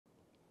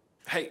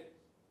Hey,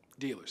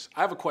 dealers,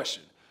 I have a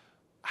question.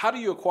 How do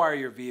you acquire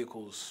your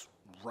vehicles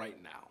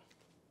right now?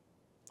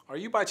 Are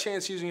you by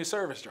chance using your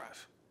service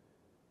drive?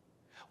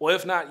 Well,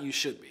 if not, you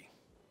should be.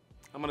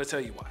 I'm going to tell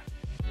you why.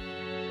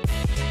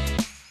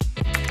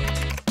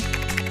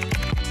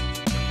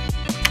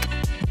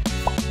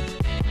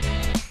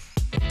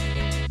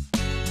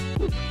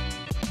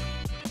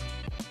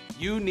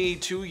 You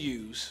need to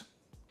use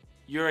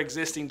your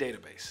existing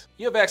database.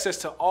 You have access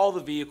to all the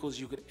vehicles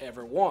you could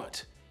ever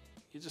want.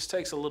 It just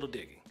takes a little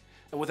digging.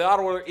 And with the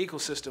Auto Alert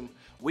ecosystem,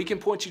 we can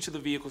point you to the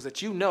vehicles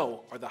that you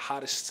know are the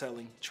hottest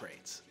selling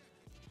trades.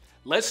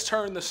 Let's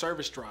turn the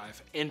service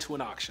drive into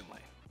an auction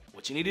lane.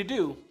 What you need to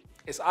do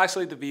is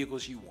isolate the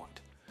vehicles you want.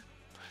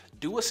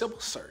 Do a simple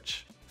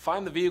search,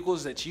 find the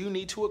vehicles that you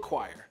need to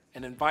acquire,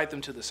 and invite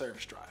them to the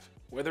service drive.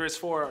 Whether it's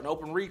for an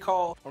open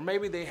recall, or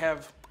maybe they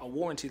have a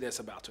warranty that's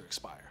about to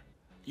expire.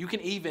 You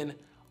can even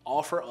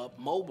offer up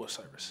mobile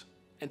service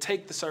and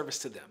take the service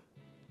to them.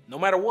 No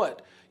matter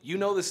what, you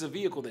know this is a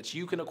vehicle that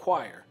you can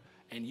acquire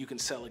and you can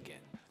sell again.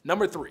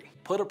 Number 3,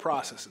 put a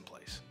process in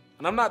place.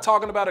 And I'm not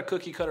talking about a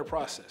cookie cutter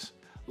process.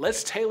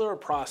 Let's tailor a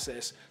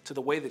process to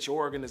the way that your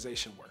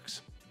organization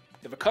works.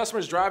 If a customer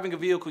is driving a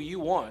vehicle you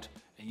want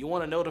and you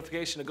want a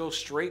notification to go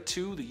straight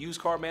to the used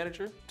car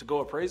manager to go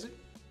appraise it,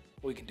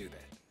 we can do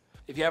that.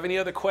 If you have any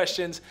other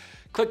questions,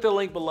 click the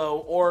link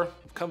below or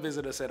come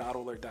visit us at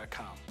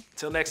autoalert.com.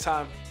 Until next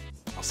time,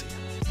 I'll see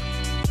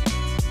you.